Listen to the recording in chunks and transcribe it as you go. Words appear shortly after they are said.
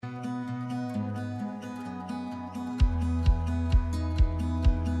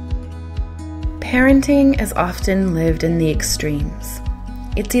Parenting is often lived in the extremes.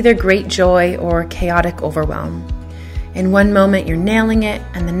 It's either great joy or chaotic overwhelm. In one moment you're nailing it,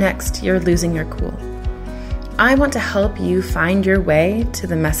 and the next you're losing your cool. I want to help you find your way to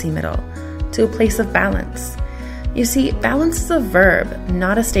the messy middle, to a place of balance. You see, balance is a verb,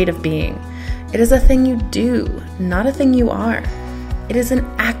 not a state of being. It is a thing you do, not a thing you are. It is an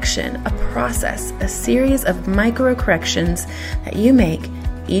action, a process, a series of micro corrections that you make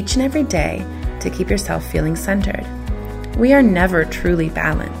each and every day to keep yourself feeling centered. We are never truly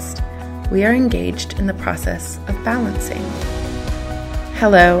balanced. We are engaged in the process of balancing.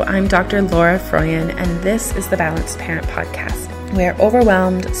 Hello, I'm Dr. Laura Froyen, and this is the Balanced Parent Podcast, where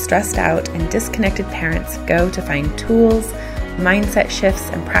overwhelmed, stressed out, and disconnected parents go to find tools, mindset shifts,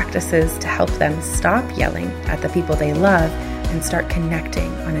 and practices to help them stop yelling at the people they love and start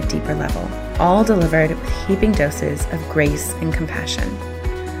connecting on a deeper level, all delivered with heaping doses of grace and compassion.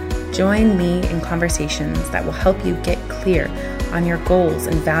 Join me in conversations that will help you get clear on your goals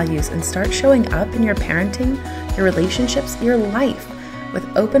and values and start showing up in your parenting, your relationships, your life with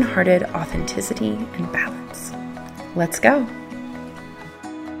open-hearted authenticity and balance. Let's go.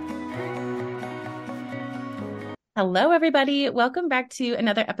 Hello, everybody. Welcome back to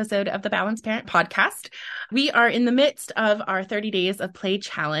another episode of the Balanced Parent Podcast. We are in the midst of our 30 Days of Play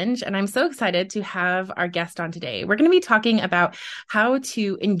Challenge, and I'm so excited to have our guest on today. We're going to be talking about how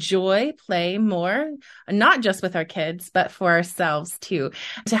to enjoy play more, not just with our kids, but for ourselves too.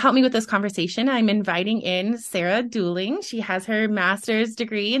 To help me with this conversation, I'm inviting in Sarah Dooling. She has her master's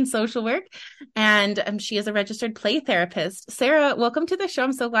degree in social work, and she is a registered play therapist. Sarah, welcome to the show.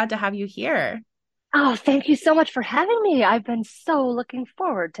 I'm so glad to have you here. Oh, thank you so much for having me. I've been so looking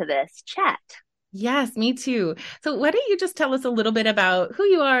forward to this chat. Yes, me too. So why don't you just tell us a little bit about who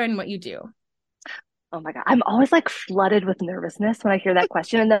you are and what you do? Oh my God. I'm always like flooded with nervousness when I hear that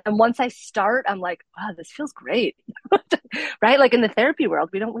question. And then once I start, I'm like, wow, this feels great. Right? Like in the therapy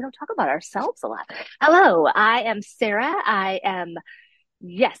world, we don't talk about ourselves a lot. Hello, I am Sarah. I'm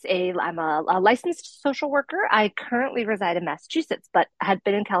a licensed social worker. I currently reside in Massachusetts, but had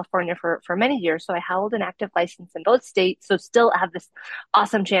been in California for many years. So I held an active license in both states. So still have this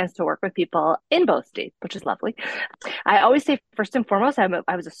awesome chance to work with people in both states, which is lovely. I always say first and foremost,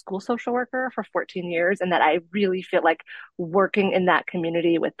 I was a school social worker for 14 years, and that I really feel like working in that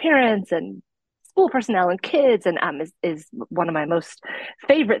community with parents and school personnel and kids and is one of my most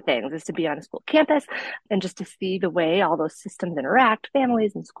favorite things, is to be on a school campus and just to see the way all those systems interact,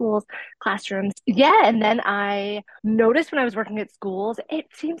 families and schools, classrooms. Yeah. And then I noticed when I was working at schools, it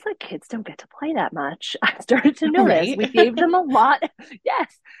seems like kids don't get to play that much. I started to notice we gave them a lot.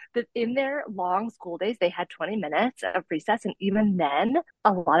 Yes. That in their long school days, they had 20 minutes of recess. And even then,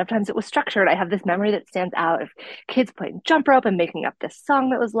 a lot of times it was structured. I have this memory that stands out of kids playing jump rope and making up this song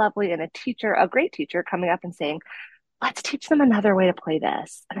that was lovely, and a great teacher coming up and saying, let's teach them another way to play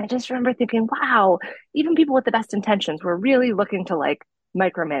this. And I just remember thinking, wow, even people with the best intentions were really looking to like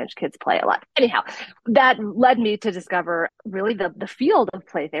micromanage kids play a lot. Anyhow, that led me to discover really the field of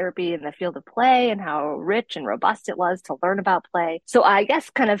play therapy and the field of play and how rich and robust it was to learn about play. So I guess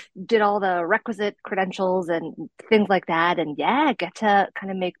kind of did all the requisite credentials and things like that. And yeah, get to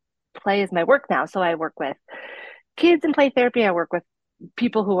kind of make play as my work now. So I work with kids in play therapy. I work with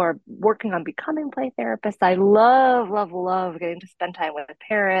people who are working on becoming play therapists. I love getting to spend time with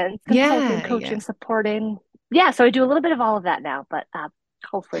parents, consulting, coaching, supporting. Yeah, so I do a little bit of all of that now, but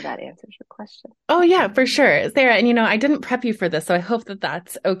hopefully that answers your question. Oh, yeah, for sure. Sarah, and I didn't prep you for this, so I hope that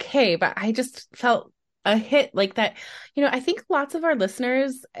that's okay, but I just felt a hit like that. I think lots of our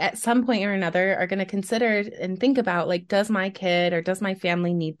listeners at some point or another are going to consider and think about, like, does my kid or does my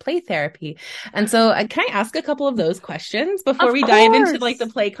family need play therapy? And so can I ask a couple of those questions before we dive into like the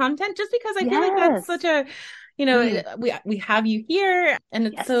play content? Just because I feel like that's such a, we have you here,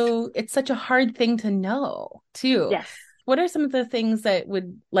 and it's such a hard thing to know too. Yes. What are some of the things that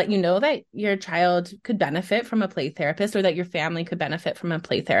would let you know that your child could benefit from a play therapist, or that your family could benefit from a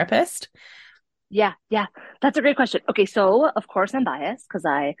play therapist? Yeah. That's a great question. Okay. So of course I'm biased because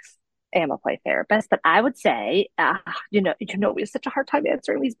I am a play therapist, but I would say, we have such a hard time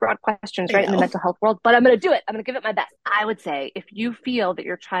answering these broad questions, right, in the mental health world, but I'm going to do it. I'm going to give it my best. I would say if you feel that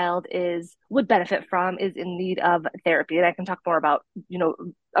your child is in need of therapy, and I can talk more about,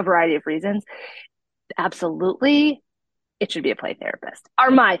 a variety of reasons, absolutely, it should be a play therapist, are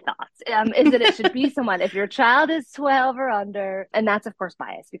my thoughts. Is that it should be someone, if your child is 12 or under, and that's of course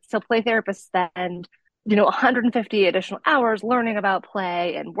biased. So play therapists spend, 150 additional hours learning about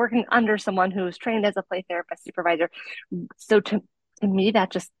play and working under someone who's trained as a play therapist supervisor. So to me,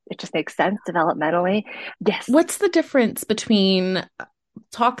 it just makes sense developmentally. Yes. What's the difference between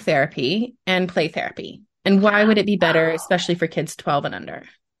talk therapy and play therapy? And why would it be better, especially for kids 12 and under?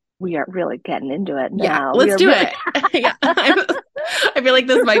 We are really getting into it Yeah, now. let's do really... it. Yeah. I feel like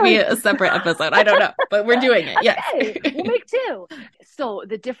this might be a separate episode. I don't know, but we're doing it. Yes. Okay, we'll make two. So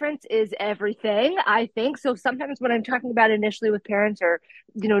the difference is everything, I think. So sometimes when I'm talking about initially with parents or,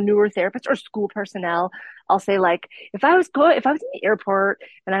 newer therapists or school personnel, I'll say like, if I was in the airport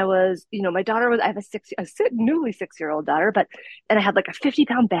and I was, my daughter was, I have a newly 6-year-old daughter, and I had like a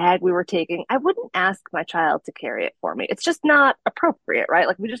 50-pound bag we were taking, I wouldn't ask my child to carry it for me. It's just not appropriate, right?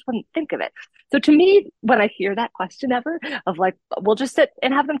 Like we just wouldn't think of it. So to me, when I hear that question ever of like, we'll just sit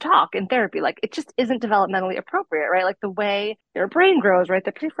and have them talk in therapy, like it just isn't developmentally appropriate, right? Like the way their brain grows, right?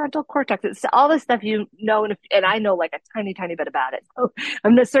 The prefrontal cortex, it's all this stuff, and I know like a tiny, tiny bit about it. So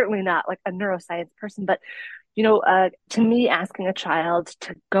I'm certainly not like a neuroscience person, but to me, asking a child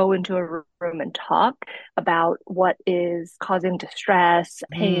to go into a room and talk about what is causing distress,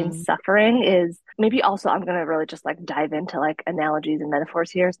 pain, suffering is maybe also, I'm going to really just like dive into like analogies and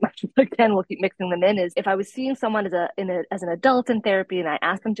metaphors here as much as I can. We'll keep mixing them in. Is if I was seeing someone as an adult in therapy and I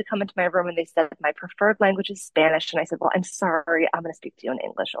asked them to come into my room and they said, my preferred language is Spanish. And I said, well, I'm sorry, I'm going to speak to you in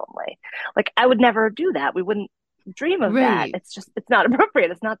English only. Like I would never do that. We wouldn't dream of that. It's not appropriate.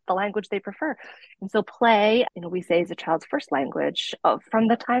 It's not the language they prefer. And so play, we say is a child's first language from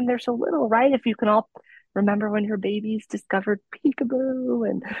the time they're so little, right? If you can all remember when your babies discovered peekaboo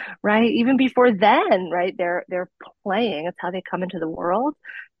and right, even before then, right? They're playing. It's how they come into the world.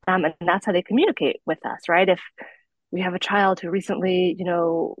 And that's how they communicate with us, right? If we have a child who recently,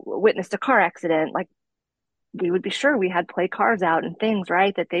 witnessed a car accident, like we would be sure we had play cards out and things,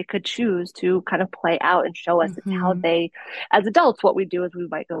 right, that they could choose to kind of play out and show us how they, as adults, what we do is we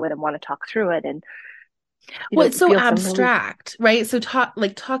might go in and want to talk through it. And well, it's so abstract, right? So talk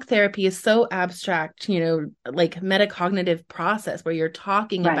therapy is so abstract, like metacognitive process where you're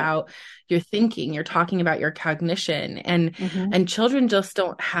talking about your thinking, you're talking about your cognition, and children just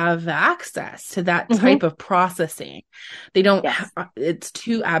don't have access to that type of processing. They don't, it's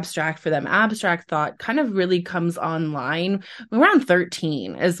too abstract for them. Abstract thought kind of really comes online around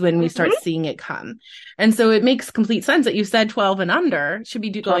 13 is when we start seeing it come. And so it makes complete sense that you said 12 and under should be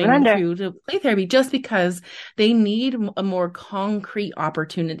going through to play therapy just because they need a more concrete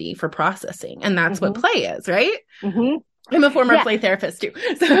opportunity for processing. And that's what play is, right? I'm a former play therapist too.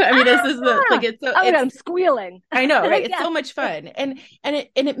 So, I mean, this is I'm squealing. I know, right? It's so much fun. And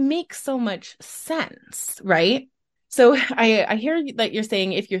it makes so much sense, right? So I hear that you're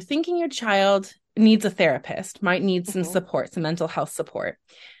saying if you're thinking your child needs a therapist, might need some support, some mental health support,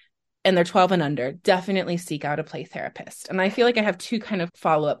 and they're 12 and under, definitely seek out a play therapist. And I feel like I have two kind of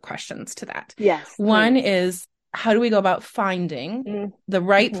follow-up questions to that. Yes. One is, how do we go about finding the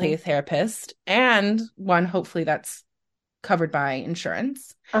right play therapist? And one, hopefully that's covered by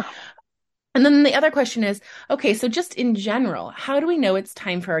insurance. And then the other question is, okay, so just in general, how do we know it's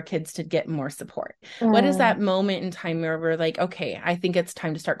time for our kids to get more support? What is that moment in time where we're like, okay, I think it's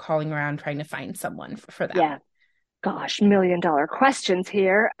time to start calling around, trying to find someone for that? Yeah. Gosh, $1 million questions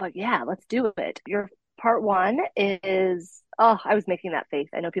here. But yeah, let's do it. Your part one is, I was making that face.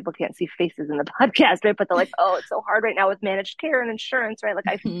 I know people can't see faces in the podcast, right? But they're like, it's so hard right now with managed care and insurance, right? Like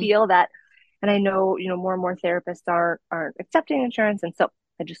I feel that. And I know, more and more therapists aren't accepting insurance. And so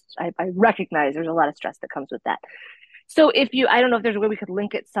I recognize there's a lot of stress that comes with that. So I don't know if there's a way we could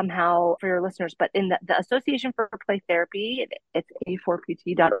link it somehow for your listeners, but in the Association for Play Therapy, it's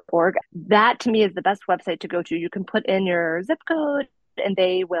a4pt.org. That to me is the best website to go to. You can put in your zip code and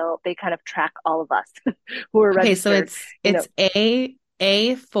they kind of track all of us who are registered. So it's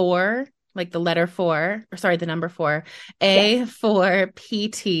A4, like the letter 4, or sorry, the number 4,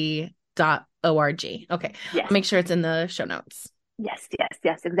 A4pt.org. Okay. Yes. I'll make sure it's in the show notes. Yes,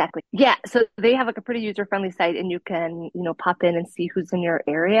 exactly. Yeah. So they have like a pretty user-friendly site and you can, pop in and see who's in your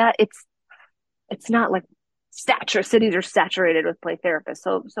area. It's not like cities are saturated with play therapists.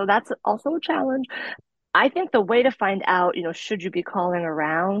 So that's also a challenge. I think the way to find out, should you be calling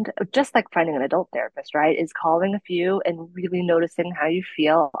around, just like finding an adult therapist, right, is calling a few and really noticing how you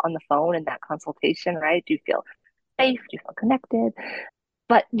feel on the phone in that consultation, right? Do you feel safe? Do you feel connected?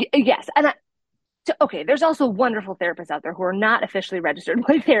 But yes. And there's also wonderful therapists out there who are not officially registered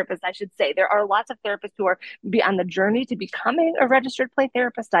play therapists, I should say. There are lots of therapists who are on the journey to becoming a registered play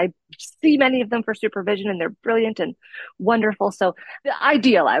therapist. I see many of them for supervision and they're brilliant and wonderful. So the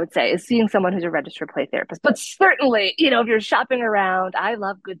ideal, I would say, is seeing someone who's a registered play therapist. But certainly, if you're shopping around, I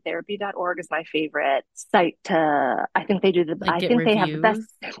love goodtherapy.org is my favorite site to, I think they do they have the best.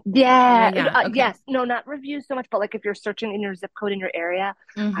 Yeah. Okay. Yes. No, not reviews so much, but like if you're searching in your zip code in your area,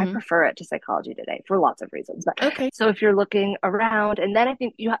 I prefer it to Psychology Today. today for lots of reasons. But Okay. so if you're looking around, and then I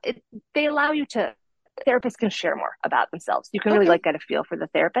think they allow you to, therapists can share more about themselves. You can really Okay. like get a feel for the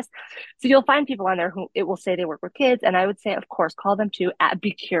therapist. So you'll find people on there who it will say they work with kids. And I would say, of course, call them too.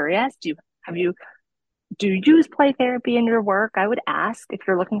 Be curious. Do you use play therapy in your work? I would ask if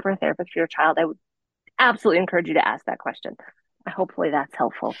you're looking for a therapist for your child. I would absolutely encourage you to ask that question. Hopefully that's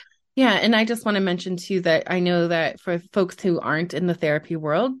helpful. Yeah, and I just want to mention too that I know that for folks who aren't in the therapy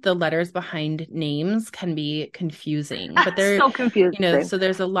world, the letters behind names can be confusing. But they're So confusing. so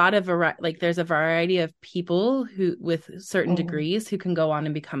there's a lot of there's a variety of people who with certain degrees who can go on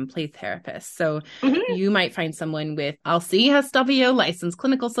and become play therapists. So you might find someone with LCSW, licensed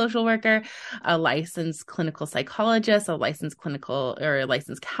clinical social worker, a licensed clinical psychologist, a licensed clinical or a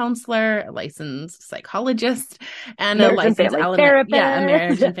licensed counselor, a licensed psychologist, and a licensed therapist. a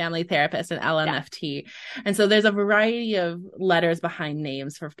marriage and family therapist and LMFT. Yeah. And so there's a variety of letters behind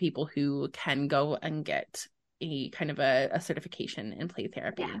names for people who can go and get a kind of a certification in play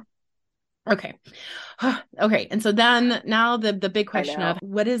therapy. Yeah. Okay. Okay. And so then now the big question of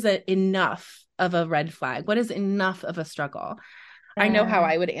what is enough of a red flag? What is enough of a struggle? I know how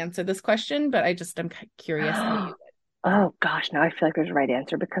I would answer this question, but I'm curious how you would. Oh gosh, now I feel like there's a right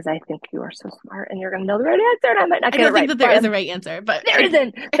answer because I think you are so smart and you're going to know the right answer, and I might not get it right. I don't think that there is a right answer, but there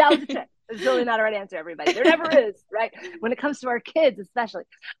isn't. That was the trick. There's really not a right answer, everybody. There never is, right? When it comes to our kids, especially.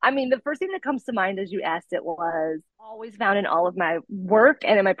 I mean, the first thing that comes to mind as you asked it was always found in all of my work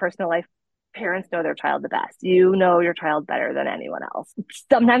and in my personal life. Parents know their child the best. You know your child better than anyone else.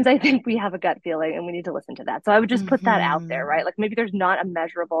 Sometimes I think we have a gut feeling and we need to listen to that. So I would just put that out there, right? Like maybe there's not a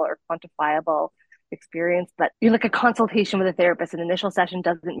measurable or quantifiable experience, but you're like a consultation with a therapist, an initial session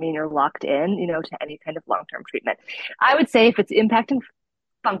doesn't mean you're locked in, to any kind of long-term treatment. I would say if it's impacting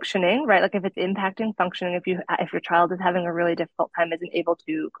functioning, right? Like if it's impacting functioning, if your child is having a really difficult time, isn't able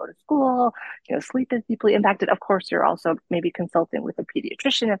to go to school, sleep is deeply impacted. Of course, you're also maybe consulting with a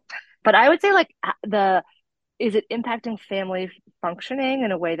pediatrician. But I would say is it impacting family functioning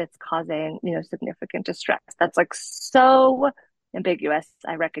in a way that's causing, significant distress? That's like so ambiguous,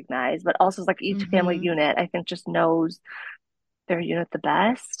 I recognize, but also like each family unit, I think, just knows their unit the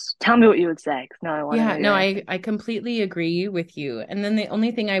best. Tell me what you would say, because now I want to know. I completely agree with you. And then the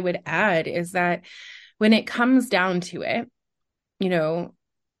only thing I would add is that when it comes down to it,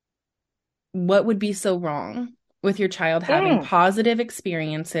 what would be so wrong with your child having positive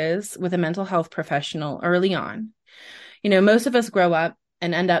experiences with a mental health professional early on? Most of us grow up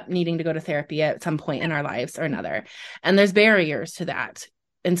and end up needing to go to therapy at some point in our lives or another. And there's barriers to that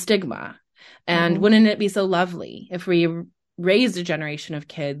and stigma. And wouldn't it be so lovely if we raised a generation of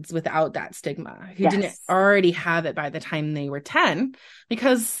kids without that stigma, who didn't already have it by the time they were 10,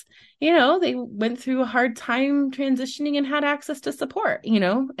 because, they went through a hard time transitioning and had access to support,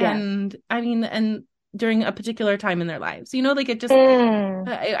 and I mean, and during a particular time in their lives, like it just,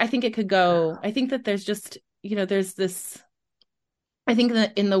 I think it could go, I think that there's just, there's this, I think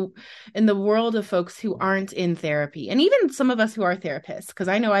that in the world of folks who aren't in therapy, and even some of us who are therapists, because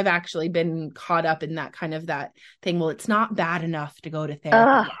I know I've actually been caught up in that kind of that thing. Well, it's not bad enough to go to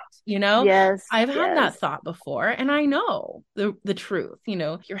therapy yet, Yes, I've had that thought before, and I know the truth.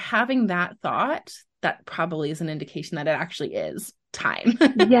 If you're having that thought, that probably is an indication that it actually is time.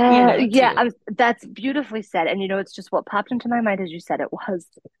 That's beautifully said. And it's just what popped into my mind as you said it was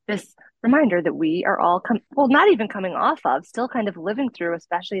this reminder that we are all not even coming off of, still kind of living through,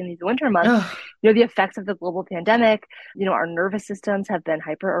 especially in these winter months, the effects of the global pandemic. Our nervous systems have been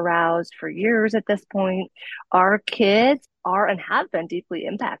hyper aroused for years at this point. Our kids are and have been deeply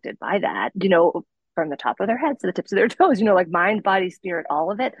impacted by that, from the top of their heads to the tips of their toes, like mind, body, spirit,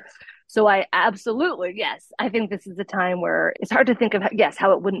 all of it. So I absolutely, I think this is a time where it's hard to think of,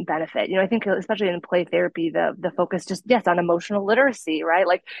 how it wouldn't benefit. I think especially in play therapy, the focus just, on emotional literacy, right?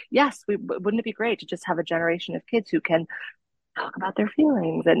 Like, wouldn't it be great to just have a generation of kids who can talk about their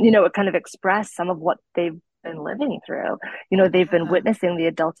feelings and, kind of express some of what they've been living through. They've been witnessing the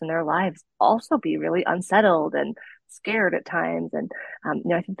adults in their lives also be really unsettled and scared at times. And,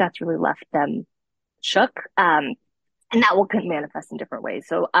 I think that's really left them shook. And that will manifest in different ways.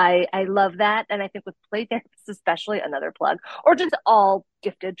 So I love that. And I think with play therapists, especially, another plug, or just all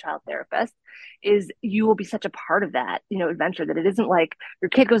gifted child therapists, is you will be such a part of that, adventure, that it isn't like your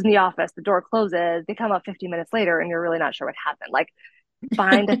kid goes in the office, the door closes, they come out 50 minutes later and you're really not sure what happened. Like,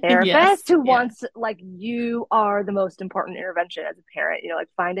 find a therapist who wants, like, you are the most important intervention as a parent,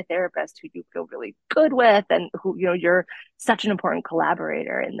 find a therapist who you feel really good with and who, you're such an important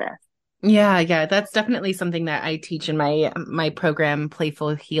collaborator in this. Yeah, that's definitely something that I teach in my program,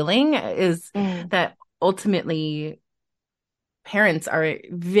 Playful Healing, is that ultimately parents are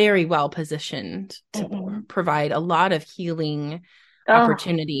very well positioned to Mm-hmm. provide a lot of healing Oh,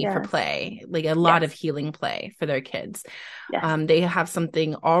 opportunity for yes. play, like a lot of Yes. healing play for their kids. Yes. They have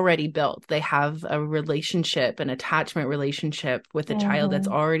something already built. They have a relationship, an attachment relationship with a child that's Mm-hmm.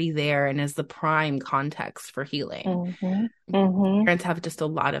 already there and is the prime context for healing. Mm-hmm. Mm-hmm. Parents have just a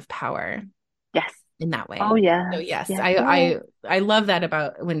lot of power Yes. in that way. Oh, So yes. yes, Yes, I yes. I I love that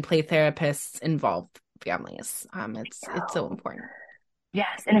about when play therapists involve families. It's so Oh, important.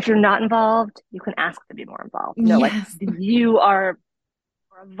 yes. And if you're not involved, you can ask to be more involved. No, like Yes, you are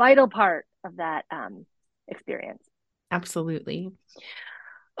a vital part of that experience. absolutely.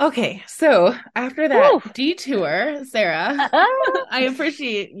 Okay, so after that Woo! detour, Sarah, I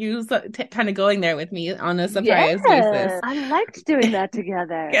appreciate you kind of going there with me on a surprise basis. Yes, I liked doing that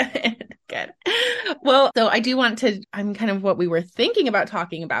together. Good, good. Well, so I do want to, I'm kind of what we were thinking about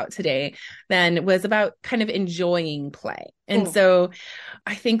talking about today then was about kind of enjoying play. And Mm, so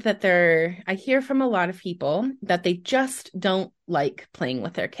I think that I hear from a lot of people that they just don't like playing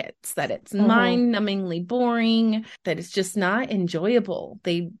with their kids, that it's hmm mind-numbingly boring, that it's just not enjoyable.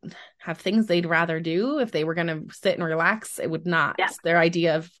 They have things they'd rather do. If they were going to sit and relax, it would not. yeah, Their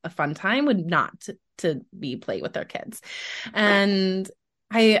idea of a fun time would not to be play with their kids. right. And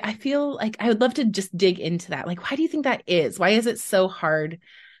I feel like I would love to just dig into that. Like, why do you think that is? Why is it so hard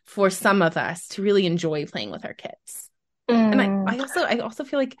for some of us to really enjoy playing with our kids? And Mm, I also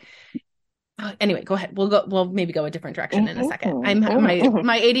feel like anyway, go ahead. We'll maybe go a different direction in a second. hmm I'm hmm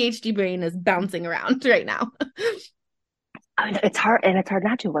my ADHD brain is bouncing around right now. I mean, it's hard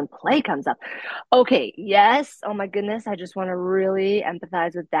not to when play comes up. Okay, yes. Oh my goodness, I just want to really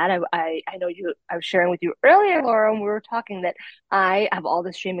empathize with that. I know you. I was sharing with you earlier, Laura, when we were talking that I have all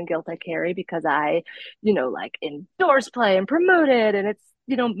this shame and guilt I carry because I, like endorse play and promote it, and it's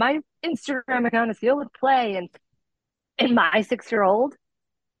my Instagram account is filled with play, and my 6-year old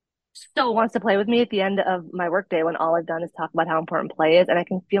still wants to play with me at the end of my workday when all I've done is talk about how important play is, and I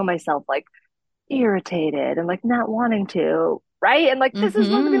can feel myself like irritated and like not wanting to, right? And like this is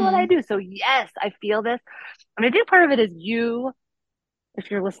supposed to be what I Mm-hmm. do. So yes, I feel this. And I think part of it is if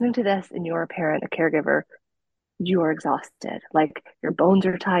you're listening to this and you're a parent, a caregiver, you are exhausted. Like your bones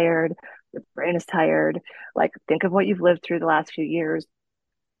are tired, your brain is tired. Like think of what you've lived through the last few years.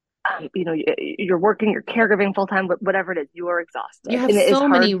 You're working, you're caregiving full time, whatever it is, you are You exhausted. have And it is so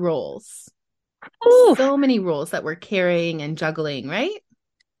hard. many roles. Oof, So many roles that we're carrying and juggling, right?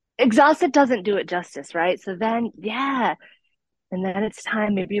 exhausted doesn't do it justice, right? So then, yeah, and then it's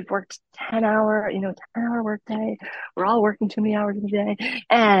time. Maybe you've worked 10-hour workday. We're all working too many hours a day.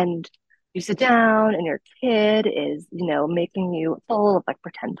 And you sit down and your kid is, making you full of like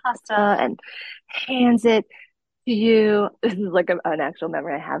pretend pasta and hands it to you. This is like an actual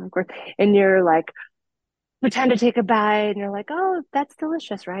memory I have, of course. And you're like, pretend to take a bite and you're like, oh, that's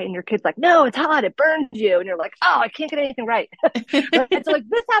delicious, right? And your kid's like, no, it's hot. It burns you. And you're like, oh, I can't get anything right. Right? So like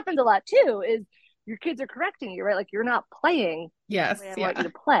this happens a lot too, is your kids are correcting you, right? Like you're not playing the Yes, way I want you yeah. to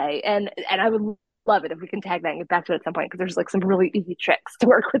play. And I would love it if we can tag that and get back to it at some point because there's like some really easy tricks to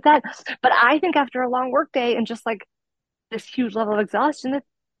work with that. But I think after a long work day and just like this huge level of exhaustion,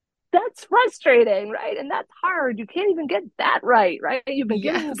 that's frustrating, right? And that's hard. You can't even get that right? You've been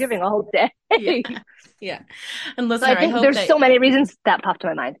giving and Yes. giving all Yeah. day. Yeah. And So I listener, I think hope there's that so many reasons that popped to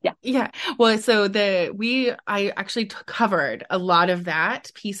my mind. Yeah. yeah. Well, so I actually covered a lot of that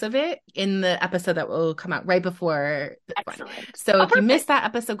piece of it in the episode that will come out right before this one. Excellent. So Oh, if you missed perfect. that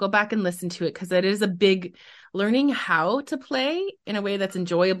episode, go back and listen to it because it is a big learning how to play in a way that's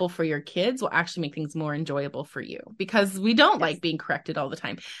enjoyable for your kids will actually make things more enjoyable for you because we don't Yes. like being corrected all the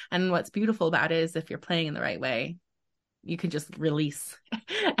time. And what's beautiful about it is if you're playing in the right way, you can just release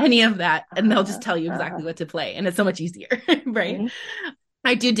any of that and they'll just Uh, tell you exactly uh, what to play. And it's so much easier, right? mhm.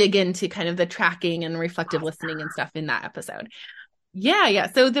 I do dig into kind of the tracking and reflective Awesome. listening and stuff in that episode. Yeah,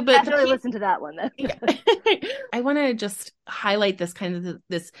 yeah. So the Definitely piece, listen to that one then. yeah. I want to just highlight this kind of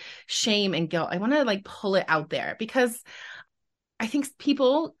this shame and guilt. I want to like pull it out there because I think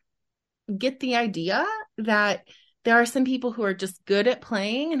people get the idea that there are some people who are just good at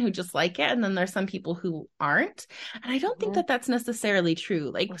playing and who just like it. And then there's some people who aren't. And I don't think hmm that that's necessarily true.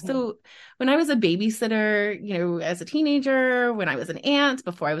 Like, hmm so when I was a babysitter, as a teenager, when I was an aunt,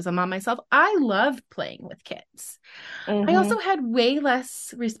 before I was a mom myself, I loved playing with kids. I hmm also had way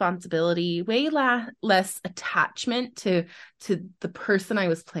less responsibility, way less attachment to the person I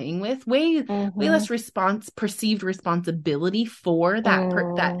was playing with, way hmm less perceived responsibility for that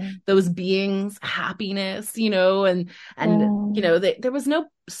mm those beings' happiness, and mm there was no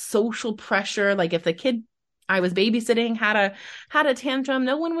social pressure. Like if the kid I was babysitting, had a tantrum.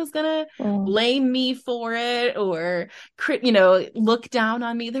 No one was gonna Mm, blame me for it or look down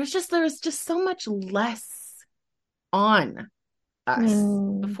on me. There was just so much less on us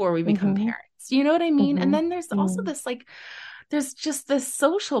mm, before we become mhm, parents. You know what I mean? And mhm, then there's also mm, this like there's just this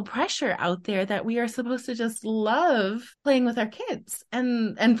social pressure out there that we are supposed to just love playing with our kids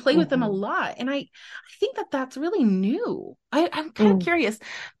and play with them a mhm, lot. And I think that that's really new. I'm kind of mm. curious.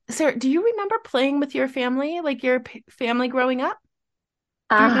 Sarah, do you remember playing with your family, like your family growing up?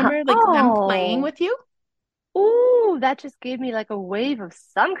 Do you remember like them playing Oh, with you? ooh, that just gave me like a wave of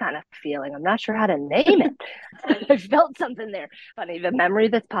some kind of feeling. I'm not sure how to name it. I felt something there. Funny, the memory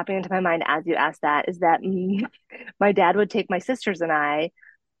that's popping into my mind as you asked that is that my dad would take my sisters and I,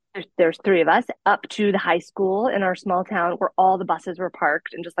 there's three of us, up to the high school in our small town where all the buses were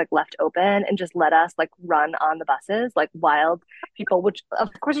parked and just like left open and just let us like run on the buses like wild people, which of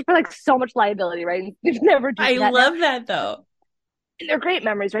course is for like so much liability, right? You never do I that now. love that though. And they're great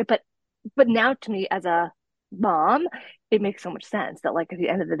memories, right? But now to me as a mom, it makes so much sense that like at the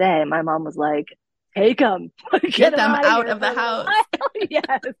end of the day, my mom was like, take them, get Get them them out of out here of for the a little house. while.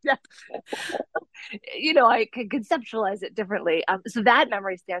 Yes, yes. I can conceptualize it differently. So that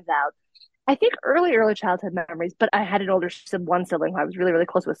memory stands out. I think early childhood memories, but I had an older one sibling who I was really, really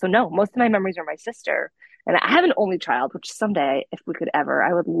close with. So no, most of my memories are my sister. And I have an only child, which someday, if we could ever,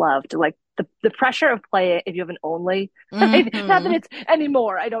 I would love to like the pressure of play if you have an only. Not that Hmm. it's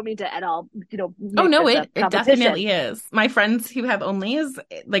anymore. I don't mean to at all, Oh make no, this a it competition. definitely is. My friends who have onlys,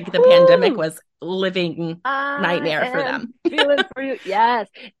 like the pandemic Whew, was living I nightmare for am them. feeling for you. Yes.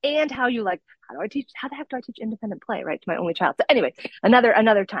 And how you like, how the heck do I teach independent play, right? To my only child. So anyway,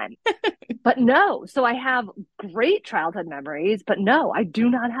 another time. But no, so I have great childhood memories, but no, I do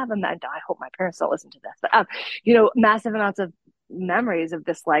not have them. I hope my parents don't listen to this, but massive amounts of memories of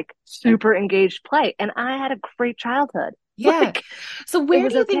this like super engaged play. And I had a great childhood. Yeah. Like So it where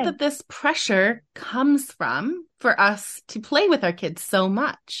do was you think okay. that this pressure comes from for us to play with our kids so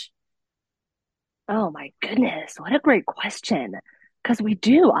much? Oh my goodness, what a great question. Because we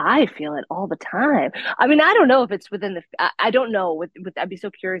do, I feel it all the time. I mean, I don't know if it's within I don't know. I'd be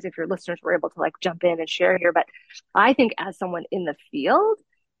so curious if your listeners were able to like jump in and share here. But I think as someone in the field,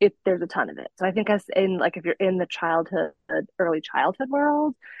 there's a ton of it. So I think as in like if you're in the early childhood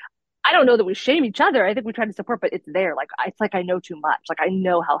world, I don't know that we shame each other. I think we try to support, but it's there. Like it's like I know too much. Like I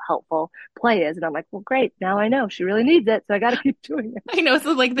know how helpful play is, and I'm like, well, great. Now I know she really needs it, so I got to keep doing I know,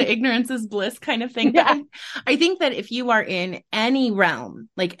 so like the ignorance is bliss kind of thing. it. But Yeah. I think that if you are in any realm,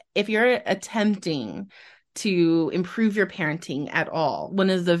 like if you're attempting to improve your parenting at all, one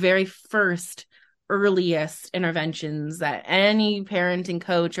of the very first earliest interventions that any parenting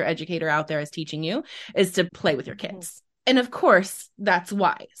coach or educator out there is teaching you is to play with your kids. And of course, that's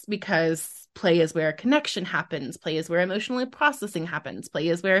wise because play is where connection happens. Play is where emotional processing happens. Play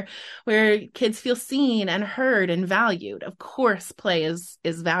is where kids feel seen and heard and valued. Of course, play is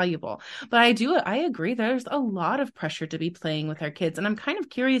valuable. But I agree there's a lot of pressure to be playing with our kids. And I'm kind of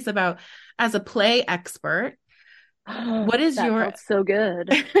curious about, as a play expert, what is That your felt so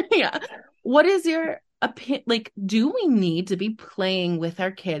good. yeah, what is your opinion? Like, do we need to be playing with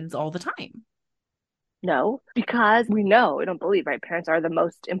our kids all the time? No, because we know, we don't believe, right? Parents are the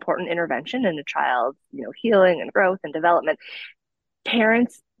most important intervention in a child's, healing and growth and development.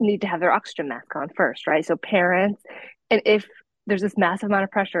 Parents need to have their oxygen mask on first, right? So parents, and if there's this massive amount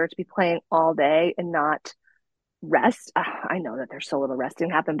of pressure to be playing all day and not rest, I know that there's so little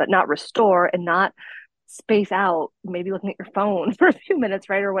resting happen, but not restore and not space out, maybe looking at your phone for a few minutes,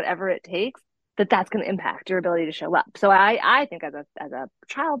 right? Or whatever it takes, that's going to impact your ability to show up. So I think as a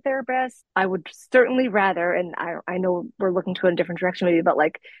child therapist, I would certainly rather, and I know we're looking to a different direction maybe, but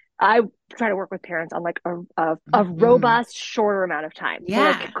like I try to work with parents on like a Mhm. robust, shorter amount of time. So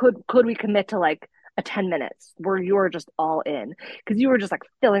Yeah. like, could we commit to like a 10 minutes where you're just all in because you were just like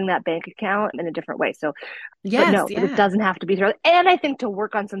filling that bank account in a different way. So but Yes, no, but it yeah. doesn't have to be throughout. And I think to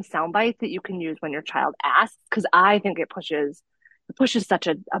work on some sound bites that you can use when your child asks, because I think it pushes such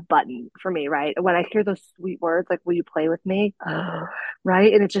a button for me, right? When I hear those sweet words like, will you play with me?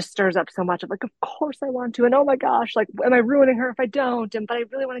 Right. And it just stirs up so much of like, of course I want to. And oh my gosh, like, am I ruining her if I don't? But I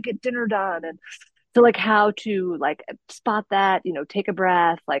really want to get dinner done. And so like how to like spot that, take a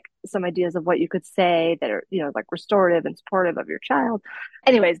breath, like some ideas of what you could say that are, like restorative and supportive of your child.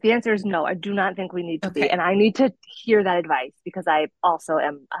 Anyways, the answer is no. I do not think we need to be. Okay. And I need to hear that advice because I also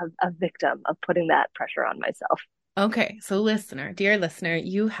am a victim of putting that pressure on myself. Okay. So, dear listener,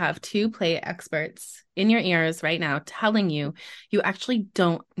 you have two play experts in your ears right now telling you you actually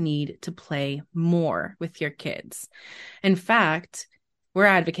don't need to play more with your kids. In fact, we're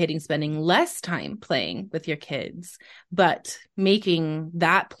advocating spending less time playing with your kids, but making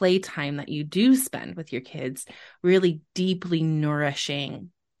that playtime that you do spend with your kids really deeply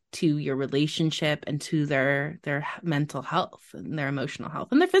nourishing to your relationship and to their mental health and their emotional health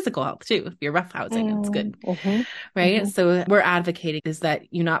and their physical health too. If you're roughhousing, it's good. Mm-hmm. Right. Mm-hmm. So we're advocating is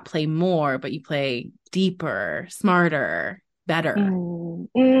that you not play more, but you play deeper, smarter, better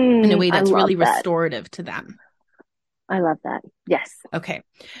in a way that's really restorative to them. I love that. Yes. Okay.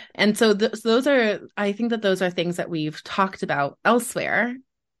 And so those are, I think that those are things that we've talked about elsewhere,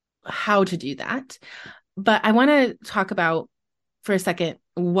 how to do that. But I want to talk about for a second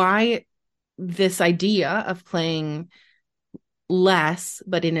why this idea of playing less,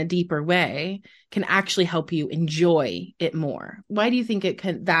 but in a deeper way, can actually help you enjoy it more. Why do you think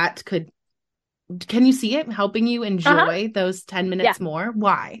can you see it helping you enjoy those 10 minutes more?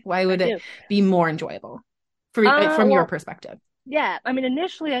 Why? Why would it be more enjoyable from your perspective? Yeah. I mean,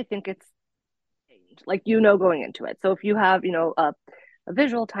 initially, I think it's like, going into it. So if you have, a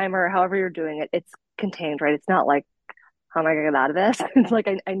visual timer, however you're doing it, it's contained, right? It's not like, how am I going to get out of this? It's like,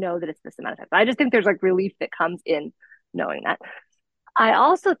 I know that it's this amount of time. But I just think there's like relief that comes in knowing that. I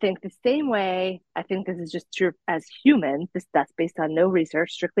also think the same way, I think this is just true as humans, that's based on no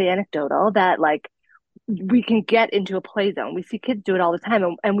research, strictly anecdotal, that like we can get into a play zone. We see kids do it all the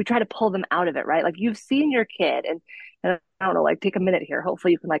time and we try to pull them out of it, right? Like you've seen your kid and I don't know, like take a minute here.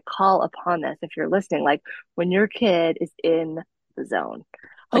 Hopefully you can like call upon this if you're listening. Like when your kid is in the zone.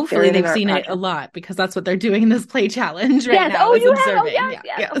 Like hopefully they've seen it a lot because that's what they're doing in this play challenge right now. Oh, you observing. Have? Oh,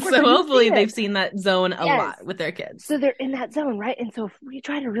 yeah. So hopefully they've seen that zone a lot with their kids. So they're in that zone, right? And so if we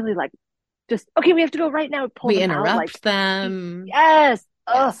try to really like just, okay, we have to go right now. We interrupt them. Yes.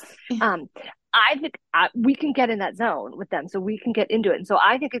 I think we can get in that zone with them, so we can get into it. And so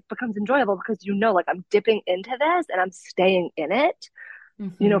I think it becomes enjoyable because, like I'm dipping into this and I'm staying in it,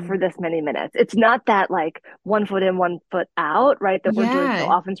 for this many minutes. It's not that like 1 foot in, 1 foot out, right? That we're doing so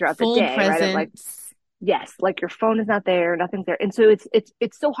often throughout the day, presence. Right? Like, yes, like your phone is not there, nothing's there. And so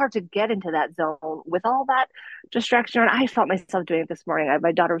it's so hard to get into that zone with all that distraction. And I felt myself doing it this morning.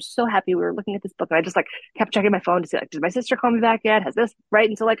 My daughter was so happy. We were looking at this book and I just like kept checking my phone to see like, did my sister call me back yet? Has this, right?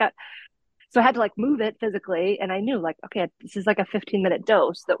 And so like so I had to like move it physically. And I knew like, okay, this is like a 15-minute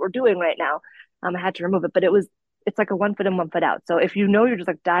dose that we're doing right now. I had to remove it, but it's like a 1 foot in, 1 foot out. So if you're just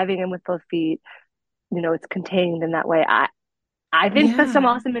like diving in with both feet, it's contained in that way. I think that some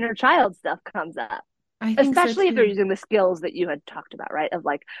awesome inner child stuff comes up, especially if they're using the skills that you had talked about, right? Of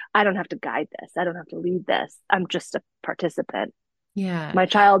like, I don't have to guide this. I don't have to lead this. I'm just a participant. Yeah. My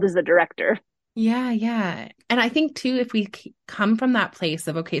child is the director. Yeah. Yeah. And I think too, if we come from that place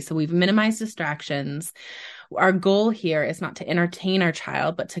of, okay, so we've minimized distractions, our goal here is not to entertain our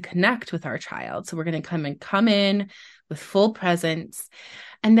child, but to connect with our child. So we're going to come in with full presence.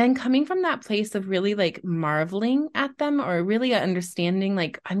 And then coming from that place of really like marveling at them or really understanding,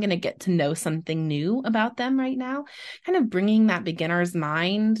 like, I'm going to get to know something new about them right now, kind of bringing that beginner's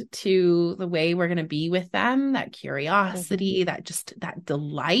mind to the way we're going to be with them, that curiosity, that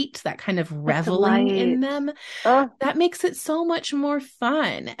delight, that kind of reveling in them, that makes it so much more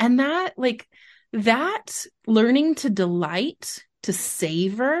fun. And that learning to delight, to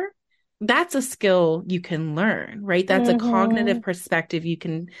savor, that's a skill you can learn, right? That's a cognitive perspective you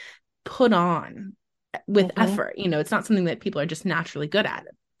can put on with effort. It's not something that people are just naturally good at.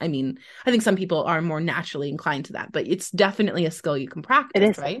 I mean, I think some people are more naturally inclined to that, but it's definitely a skill you can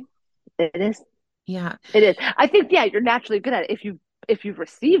practice, right? It is. Yeah. It is. I think, you're naturally good at it if you've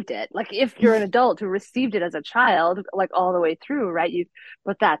received it. Like if you're an adult who received it as a child, like all the way through, right?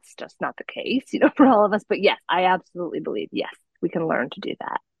 But that's just not the case, for all of us. But yes, I absolutely believe, yes, we can learn to do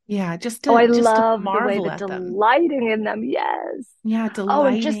that. Yeah, I love the way that delighting in them. Yes. Yeah,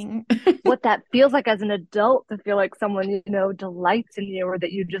 delighting. And just what that feels like as an adult to feel like someone, delights in you or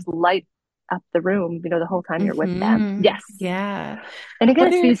that you just light up the room, the whole time you're with them. Yes. Yeah. And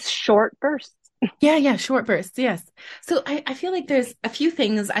again, it's these short bursts. Yeah, short bursts. Yes. So I feel like there's a few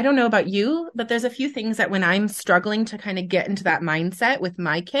things, I don't know about you, but there's a few things that when I'm struggling to kind of get into that mindset with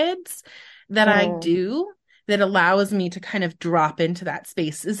my kids that I do that allows me to kind of drop into that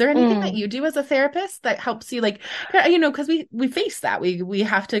space. Is there anything that you do as a therapist that helps you, like, because we face that we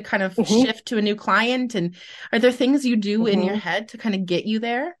have to kind of shift to a new client, and are there things you do in your head to kind of get you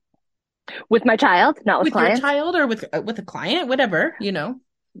there? With my child, not with clients? Your child or with a client, whatever,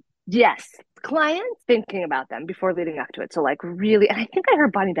 Yes. Clients, thinking about them before leading up to it. So like really, and I think I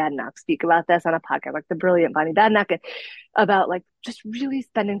heard Bonnie Badenoch speak about this on a podcast, like the brilliant Bonnie Badenoch, about like just really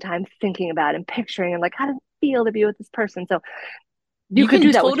spending time thinking about and picturing and like how to feel to be with this person. So You You could can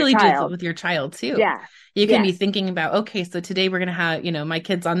do that with your totally do that child. with your child too. Yeah. You can be Yes. thinking about, okay, so today we're going to have, my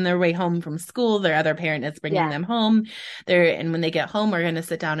kids on their way home from school, their other parent is bringing Yeah. them home. And when they get home, we're going to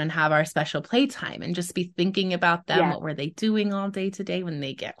sit down and have our special playtime and just be thinking about them. Yeah. What were they doing all day today? When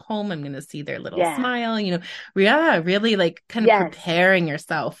they get home, I'm going to see their little Yeah. smile, yeah, really like kind of Yes. preparing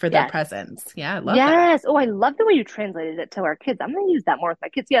yourself for their Yes. presence. Yeah, I love that. Yes. Oh, I love the way you translated it to our kids. I'm going to use that more with my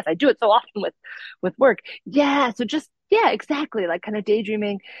kids. Yes, I do it so often with work. Yeah. So just yeah, exactly. Like kind of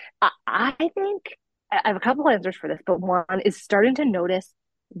daydreaming. I think I have a couple answers for this, but one is starting to notice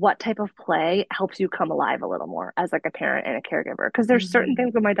what type of play helps you come alive a little more as like a parent and a caregiver. Because there's certain Mhm.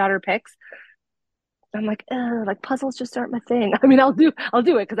 things when my daughter picks, I'm like, like puzzles just aren't my thing. I mean, I'll do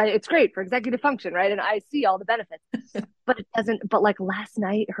it because it's great for executive function, right? And I see all the benefits, but it doesn't. But like last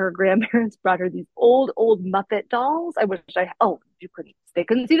night, her grandparents brought her these old Muppet dolls. I wish they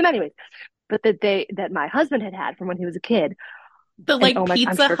couldn't see them anyways, but that my husband had from when he was a kid. The And like oh my, I'm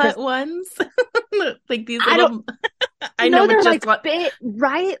Pizza sure Hut Chris, ones, like these I don't little, I know, know, but they're just like what, big,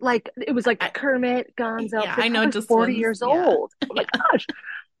 right? Like it was like I, Kermit, Gonzo. yeah, They're I know probably just 40 ones. years Yeah. old. Oh my gosh.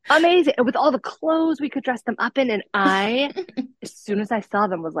 Amazing. And with all the clothes we could dress them up in. And as soon as I saw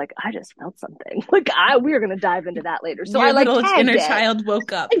them, was like, I just felt something. Like we are going to dive into that later. So I Your like little tagged inner it. child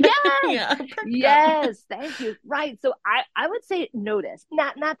woke up. Yes. Yeah, perked up. Yes. Thank you. Right. So I would say notice,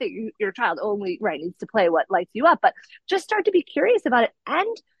 not that your child only, right, needs to play what lights you up, but just start to be curious about it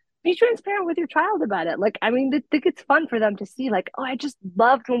and be transparent with your child about it. Like, I mean, I think it's fun for them to see, like, oh, I just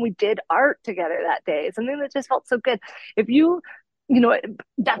loved when we did art together that day. Something that just felt so good. If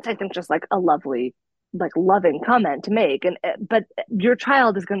that's, I think, just like a lovely, like loving comment to make. But your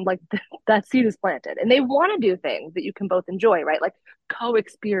child is going to like, that seed is planted and they want to do things that you can both enjoy, right? Like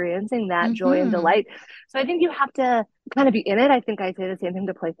co-experiencing that joy and Hmm. delight. So I think you have to kind of be in it. I think I say the same thing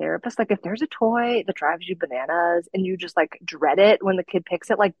to play therapist. Like if there's a toy that drives you bananas and you just like dread it when the kid picks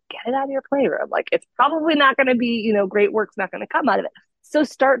it, like get it out of your playroom. Like it's probably not going to be, great work's not going to come out of it. So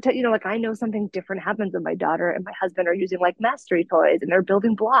start to, like I know something different happens when my daughter and my husband are using like mastery toys and they're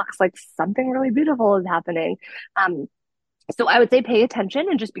building blocks. Like something really beautiful is happening. Um, so I would say pay attention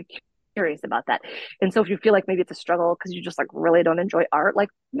and just be curious about that. And so if you feel like maybe it's a struggle because you just like really don't enjoy art, like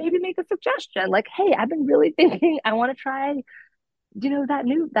maybe make a suggestion. Like, hey, I've been really thinking I want to try,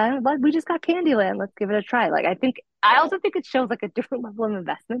 that we just got Candyland. Let's give it a try. Like I also think it shows like a different level of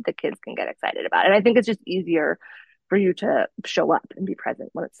investment that kids can get excited about. And I think it's just easier for you to show up and be present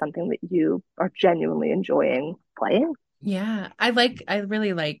when it's something that you are genuinely enjoying playing. Yeah, I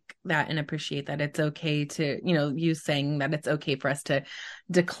really like that and appreciate that it's okay to, you saying that it's okay for us to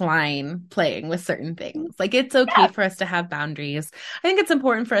decline playing with certain things. Like it's okay Yeah. for us to have boundaries. I think it's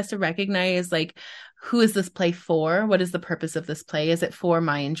important for us to recognize like who is this play for? What is the purpose of this play? Is it for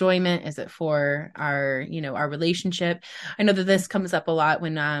my enjoyment? Is it for our relationship? I know that this comes up a lot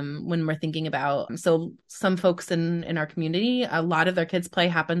when we're thinking about, so some folks in our community, a lot of their kids' play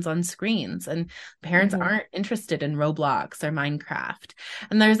happens on screens and parents Mm-hmm. aren't interested in Roblox or Minecraft.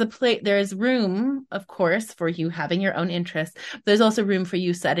 And there's room, of course, for you having your own interests. There's also room for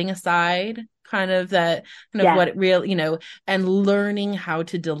you setting aside Yeah. what it real, and learning how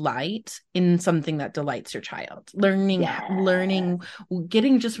to delight in something that delights your child. Yeah.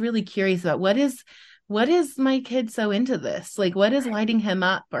 Getting just really curious about what is my kid so into this? Like, what is lighting him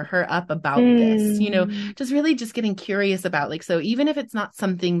up or her up about this? Mm. Just really just getting curious about like, so even if it's not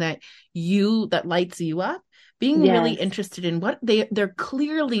something that lights you up, being really Yes. interested in what they're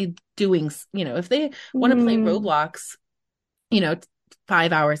clearly doing, if they want to play Mm. Roblox, you know,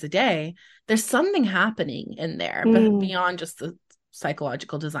 5 hours a day, there's something happening in there, but Mm. beyond just the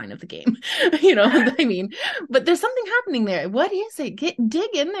psychological design of the game, I mean, but there's something happening there. What is it? Dig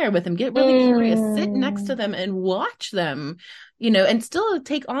in there with them, get really curious, sit next to Mm. them and watch them, and still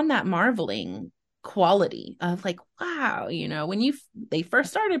take on that marveling quality of like, wow, when they first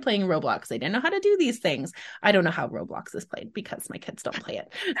started playing Roblox, they didn't know how to do these things. I don't know how Roblox is played because my kids don't play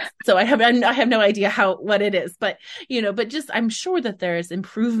it. So I have no idea what it is, but but just I'm sure that there's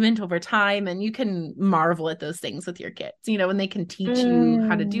improvement over time and you can marvel at those things with your kids, and they can teach you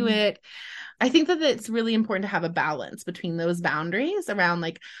how to do Mm. it. I think that it's really important to have a balance between those boundaries around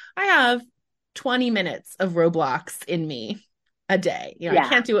like, I have 20 minutes of Roblox in me a day. I Yeah.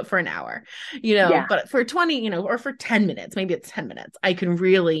 can't do it for an hour, Yeah. but for 20, or for 10 minutes, maybe it's 10 minutes, I can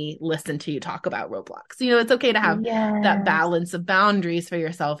really listen to you talk about Roblox. It's okay to have that Yes. balance of boundaries for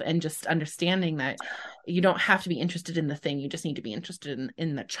yourself and just understanding that you don't have to be interested in the thing. You just need to be interested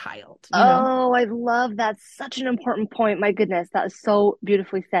in the child, you know? Oh, I love that. Such an important point. My goodness, that is so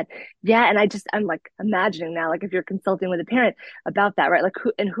beautifully said. Yeah, and I'm like imagining now, like if you're consulting with a parent about that, right? Like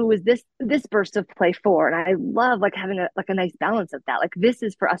who is this burst of play for? And I love like having a nice balance of that. Like this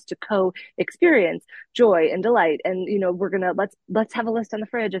is for us to co-experience joy and delight. And we're gonna let's have a list on the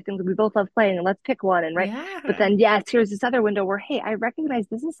fridge of things that we both love playing and let's pick one and right. But Yeah. then yes, here's this other window where, hey, I recognize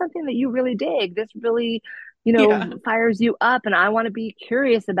this is something that you really dig. This really Yeah. fires you up and I want to be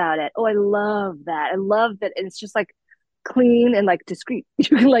curious about it. Oh, I love that. I love that. And it's just like clean and like discreet.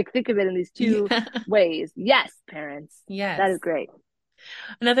 You can like think of it in these two Yeah. ways. Yes, parents. That Yes. is great.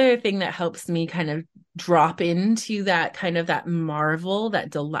 Another thing that helps me kind of drop into that kind of that marvel,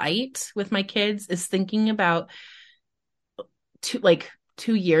 that delight with my kids is thinking about like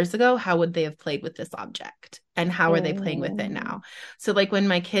 2 years ago, how would they have played with this object? And how are they playing with it Mm, now? So like when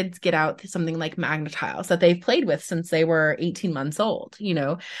my kids get out something like Magnetiles that they've played with since they were 18 months old,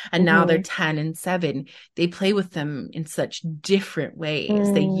 and now they're mm-hmm, 10 and 7, they play with them in such different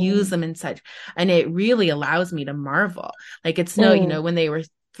ways. They use mm, them in such, and it really allows me to marvel. Like it's no, mm, when they were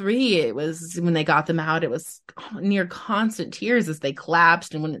 3, it was when they got them out, it was near constant tears as they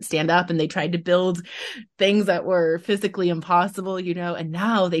collapsed and wouldn't stand up and they tried to build things that were physically impossible, and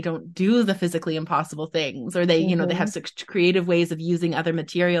now they don't do the physically impossible things, or they have mm-hmm, such creative ways of using other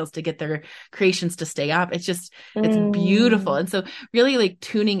materials to get their creations to stay up. It's beautiful. mm, And so really like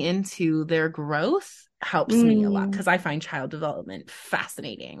tuning into their growth helps me a lot mm, because I find child development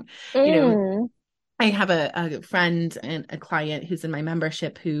fascinating. You know, mm, I have a friend and a client who's in my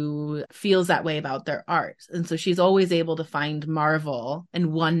membership who feels that way about their art. And so she's always able to find marvel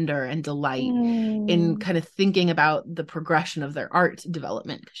and wonder and delight in mm. kind of thinking about the progression of their art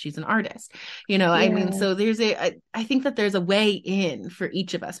development because she's an artist. I mean, Yeah. so I think that there's a way in for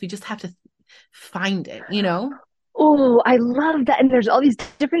each of us. We just have to find it. Oh, I love that. And there's all these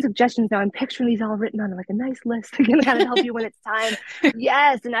different suggestions now. I'm picturing these all written on like a nice list to kind of help you when it's time.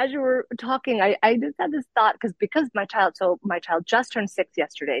 Yes. And as you were talking, I just had this thought because my child just turned 6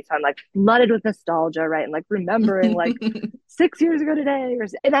 yesterday. So I'm like flooded with nostalgia, right? And like remembering like 6 years ago today.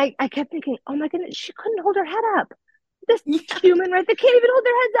 And I kept thinking, oh my goodness, she couldn't hold her head up. This Yeah. human, right? They can't even hold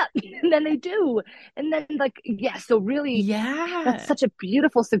their heads up. And then they do. And then like, yeah, so really that's Yeah. such a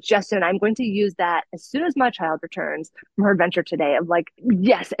beautiful suggestion. I'm going to use that as soon as my child returns from her adventure today. Of like,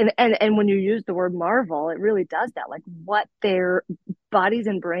 yes, and when you use the word marvel, it really does that. Like what their bodies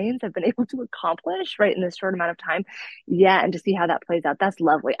and brains have been able to accomplish, right, in this short amount of time. Yeah, and to see how that plays out, that's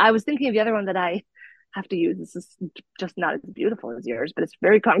lovely. I was thinking of the other one that I have to use. This is just not as beautiful as yours, but it's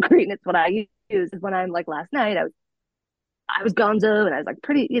very concrete, and it's what I use. Is when I'm like last night, I was gonzo and I was like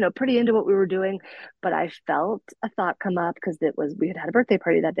pretty into what we were doing, but I felt a thought come up because we had a birthday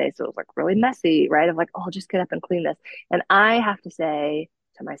party that day. So it was like really messy, right? Of like, oh, I'll just get up and clean this. And I have to say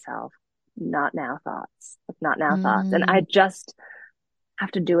to myself, not now thoughts, like not now thoughts. And I Mm, just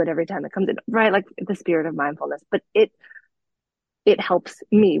have to do it every time it comes in, right? Like the spirit of mindfulness, but it helps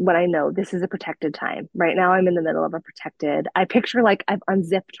me when I know this is a protected time. Right now, I'm in the middle of a protected. I picture like I've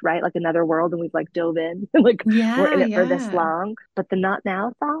unzipped, right? Like another world and we've like dove in, like we're in yeah. it for this Yeah. long. But the not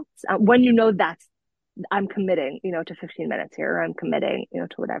now thoughts, when you know I'm committing, to 15 minutes here, or I'm committing, to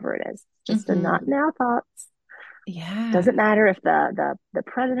whatever it is. Just a not Hmm. now thoughts. Yeah. Doesn't matter if the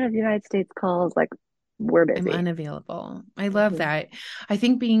president of the United States calls, like we're I'm busy. unavailable. I love Mm-hmm. that. I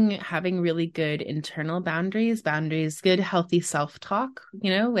think having really good internal boundaries, good healthy self-talk, with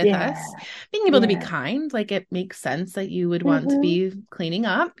us, Yeah. being able to be Yeah. kind, like it makes sense that you would want to Mm-hmm. be cleaning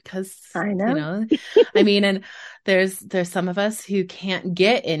up because, I know. I mean, and there's some of us who can't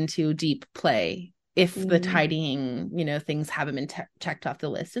get into deep play if the Mm-hmm. tidying, things haven't been checked off the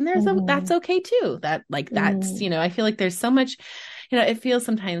list. And that's Mm-hmm. okay too. I feel like there's so much, it feels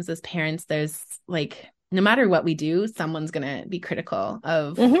sometimes as parents, there's like, no matter what we do, someone's going to be critical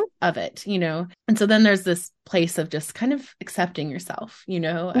Mm-hmm. of it, And so then there's this place of just kind of accepting yourself,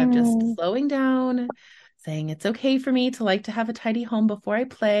 of just Mm-hmm. slowing down, saying it's okay for me to like to have a tidy home before I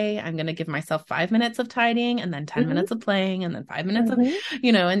play. I'm going to give myself 5 minutes of tidying and then 10 Mm-hmm. minutes of playing and then 5 minutes of, Mm-hmm.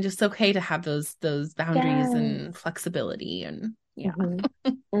 and just okay to have those boundaries Yes. and flexibility and yeah.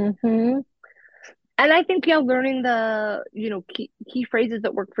 Mm-hmm. Mm-hmm. And I think, yeah, learning the, key phrases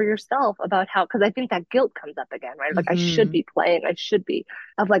that work for yourself about how, because I think that guilt comes up again, right? Like I should Hmm. be playing, I should be,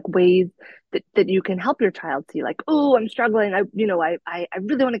 of like ways that you can help your child see, like, oh, I'm struggling. I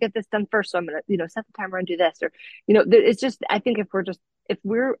really want to get this done first. So I'm going to, set the timer and do this. Or, it's just, I think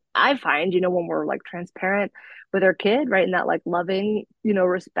I find, when we're like transparent with our kid, right, in that like loving,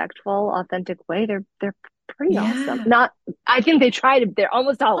 respectful, authentic way, they're pretty awesome. I think they're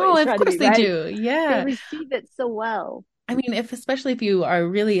almost always trying to be, they right? do. Yeah. They receive it so well. I mean, especially if you are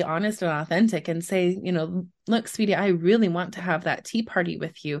really honest and authentic and say, look, sweetie, I really want to have that tea party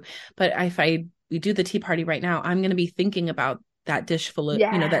with you. But if we do the tea party right now, I'm going to be thinking about that dish full of,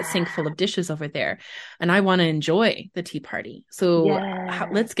 that sink full of dishes over there. And I want to enjoy the tea party. So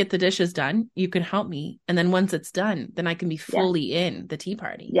let's get the dishes done. You can help me. And then once it's done, then I can be fully in the tea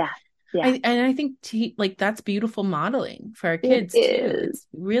party. Yeah. Yeah. I think that's beautiful modeling for our kids too. It's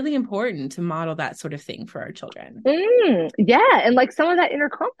really important to model that sort of thing for our children. Yeah. And like some of that inner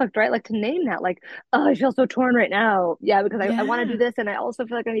conflict, right? Like to name that, like, oh, I feel so torn right now. Yeah. Because I want to do this. And I also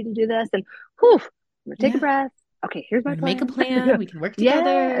feel like I need to do this. And whew, I'm gonna take a breath. Okay, here's my plan. Make a plan. We can work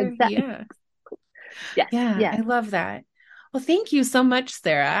together. Exactly. Yeah. Yes. I love that. Well, thank you so much,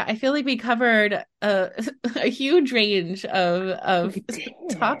 Sarah. I feel like we covered a huge range of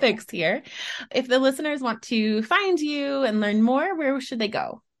topics here. If the listeners want to find you and learn more, where should they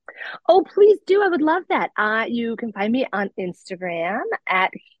go? Oh, please do. I would love that. You can find me on Instagram at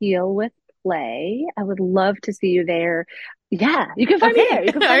Heal with Play. I would love to see you there. Yeah, you can find me there.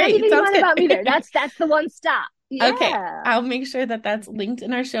 You can find anything you want about me there. That's the one stop. Yeah. Okay. I'll make sure that that's linked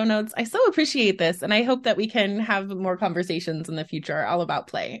in our show notes. I so appreciate this. And I hope that we can have more conversations in the future all about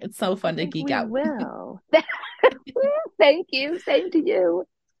play. It's so fun to geek out. We will. Thank you. Same to you.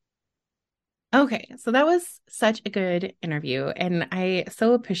 Okay. So that was such a good interview. And I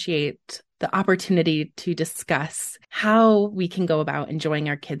so appreciate the opportunity to discuss how we can go about enjoying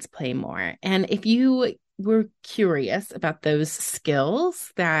our kids' play more. And if you were curious about those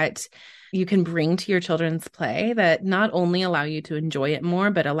skills that you can bring to your children's play that not only allow you to enjoy it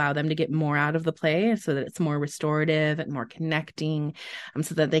more, but allow them to get more out of the play so that it's more restorative and more connecting,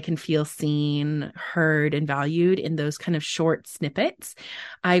 so that they can feel seen, heard, and valued in those kind of short snippets,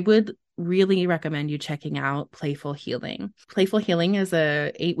 I would really recommend you checking out Playful Healing. Playful Healing is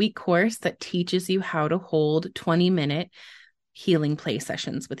a 8-week course that teaches you how to hold 20-minute healing play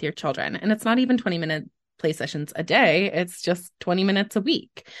sessions with your children. And it's not even 20-minute play sessions a day. It's just 20 minutes a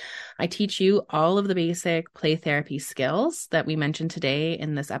week. I teach you all of the basic play therapy skills that we mentioned today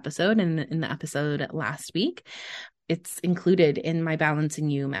in this episode and in the episode last week. It's included in my Balancing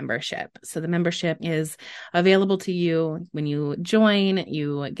You membership. So the membership is available to you when you join.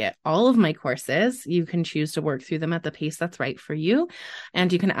 You get all of my courses. You can choose to work through them at the pace that's right for you.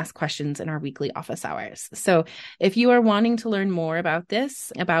 And you can ask questions in our weekly office hours. So if you are wanting to learn more about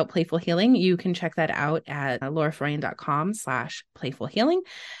this, about playful healing, you can check that out at laurafroyen.com/playful healing,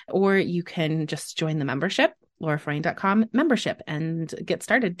 or you can just join the membership, laurafroyen.com membership, and get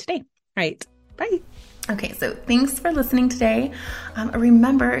started today. All right. Bye. Okay, so thanks for listening today.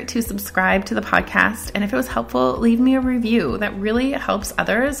 Remember to subscribe to the podcast. And if it was helpful, leave me a review. That really helps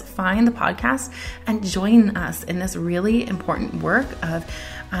others find the podcast and join us in this really important work of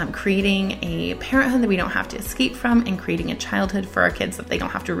creating a parenthood that we don't have to escape from and creating a childhood for our kids that they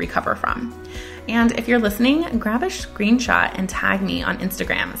don't have to recover from. And if you're listening, grab a screenshot and tag me on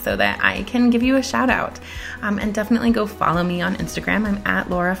Instagram so that I can give you a shout out. And definitely go follow me on Instagram. I'm at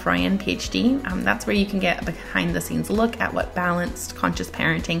Laura Froyen, PhD. That's where you can get a behind the scenes look at what balanced conscious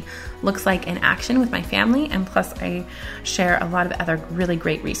parenting looks like in action with my family. And plus I share a lot of other really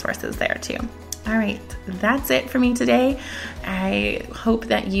great resources there too. All right, that's it for me today. I hope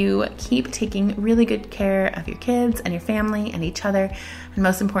that you keep taking really good care of your kids and your family and each other, and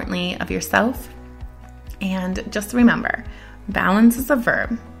most importantly, of yourself. And just remember, balance is a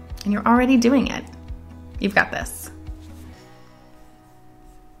verb, and you're already doing it. You've got this.